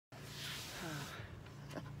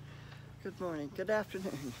Good morning, good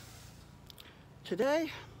afternoon.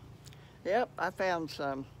 Today, yep, I found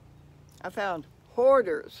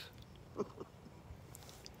hoarders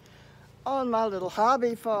on my little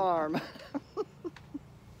hobby farm.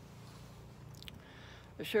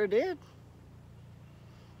 I sure did.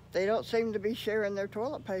 They don't seem to be sharing their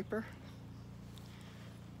toilet paper.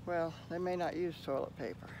 Well, they may not use toilet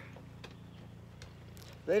paper.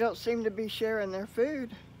 They don't seem to be sharing their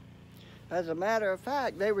food. As a matter of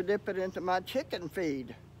fact, they were dipping into my chicken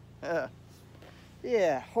feed.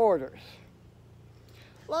 Yeah, hoarders.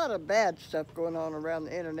 A lot of bad stuff going on around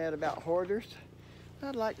the internet about hoarders.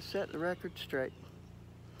 I'd like to set the record straight.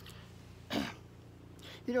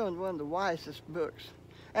 You know, in one of the wisest books,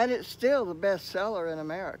 and it's still the bestseller in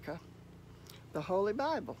America, the Holy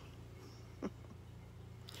Bible.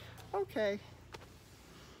 Okay.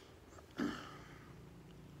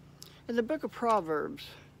 In the book of Proverbs,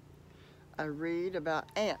 I read about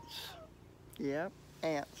ants. Yep,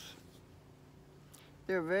 ants.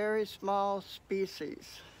 They're a very small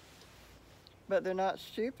species, but they're not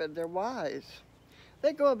stupid, they're wise.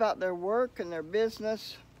 They go about their work and their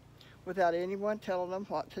business without anyone telling them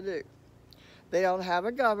what to do. They don't have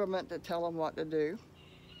a government to tell them what to do.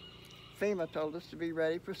 FEMA told us to be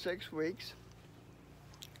ready for 6 weeks.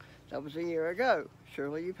 That was a year ago.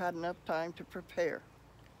 Surely you've had enough time to prepare.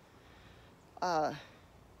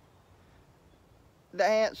 The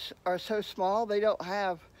ants are so small, they don't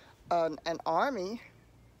have an army.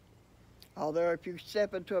 Although if you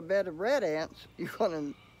step into a bed of red ants, you're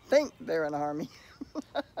going to think they're an army.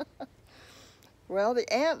 Well, the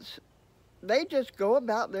ants, they just go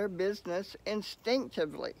about their business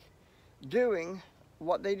instinctively, doing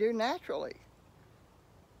what they do naturally.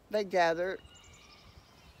 They gather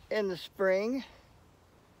in the spring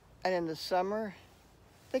and in the summer,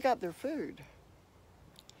 they got their food.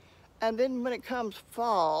 And then when it comes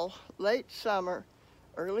fall, late summer,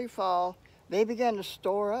 early fall, they begin to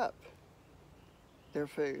store up their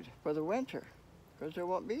food for the winter, because there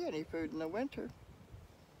won't be any food in the winter.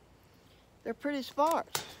 They're pretty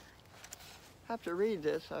smart. I have to read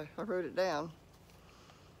this, I wrote it down.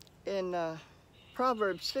 In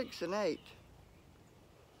Proverbs 6 and 8,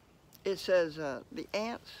 it says, the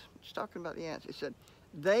ants, it's talking about the ants, it said,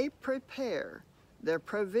 they prepare their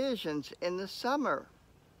provisions in the summer.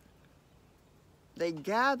 They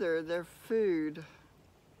gather their food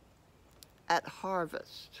at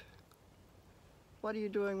harvest. What are you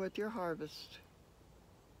doing with your harvest?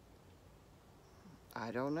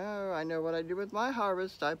 I don't know. I know what I do with my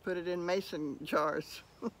harvest. I put it in mason jars.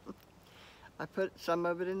 I put some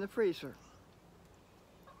of it in the freezer.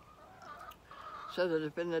 So that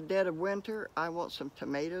if in the dead of winter, I want some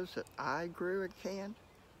tomatoes that I grew and canned,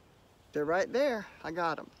 they're right there. I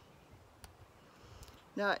got them.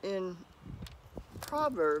 Now in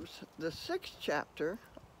Proverbs, the 6th chapter,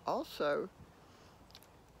 also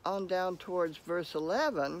on down towards verse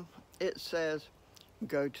 11, it says,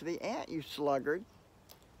 go to the ant, you sluggard.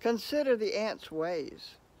 Consider the ant's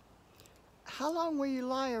ways. How long will you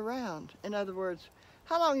lie around? In other words,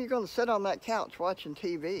 how long are you going to sit on that couch watching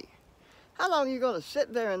TV? How long are you going to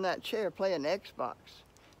sit there in that chair playing Xbox?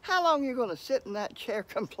 How long are you going to sit in that chair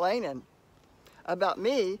complaining about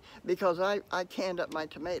me because I canned up my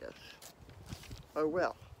tomatoes? Oh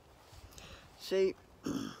well. See,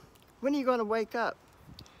 when are you going to wake up?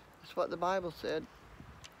 That's what the Bible said.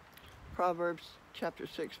 Proverbs chapter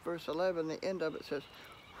 6 verse 11, the end of it says,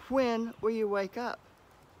 when will you wake up?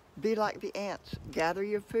 Be like the ants. Gather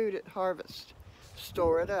your food at harvest.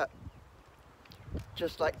 Store it up.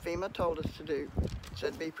 Just like FEMA told us to do. It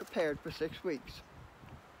said be prepared for 6 weeks.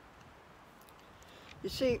 You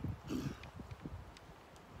see,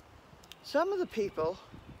 some of the people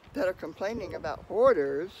that are complaining about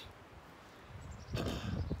hoarders,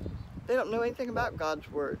 they don't know anything about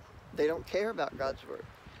God's Word. They don't care about God's Word.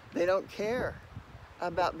 They don't care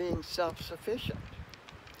about being self-sufficient.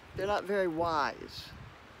 They're not very wise.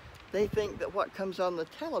 They think that what comes on the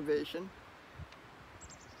television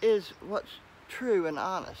is what's true and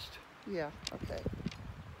honest. Yeah, okay.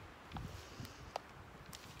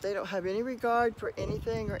 They don't have any regard for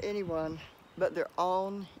anything or anyone but their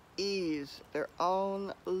own ease, their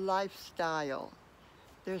own lifestyle,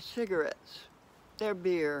 their cigarettes, their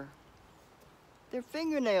beer, their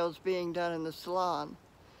fingernails being done in the salon,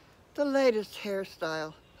 the latest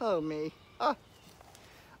hairstyle. Oh me. Oh.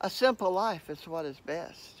 A simple life is what is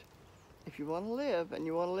best. If you want to live and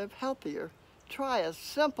you want to live healthier, try a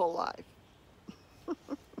simple life.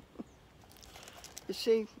 You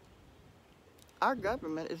see, our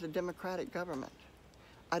government is a democratic government.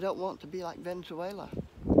 I don't want to be like Venezuela.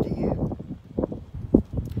 Do you?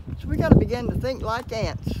 So we got to begin to think like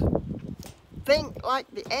ants. Think like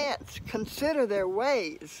the ants. Consider their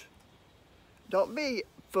ways. Don't be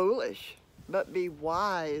foolish, but be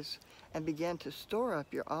wise and begin to store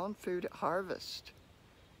up your own food at harvest.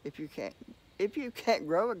 If you can't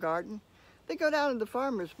grow a garden, then go down to the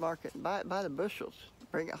farmer's market and buy it by the bushels.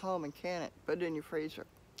 Bring it home and can it. Put it in your freezer.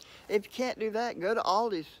 If you can't do that, go to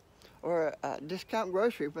Aldi's or Discount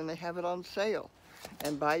Grocery when they have it on sale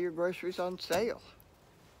and buy your groceries on sale.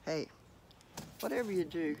 Hey, whatever you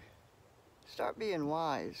do, start being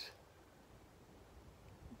wise.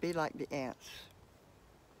 Be like the ants.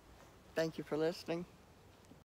 Thank you for listening.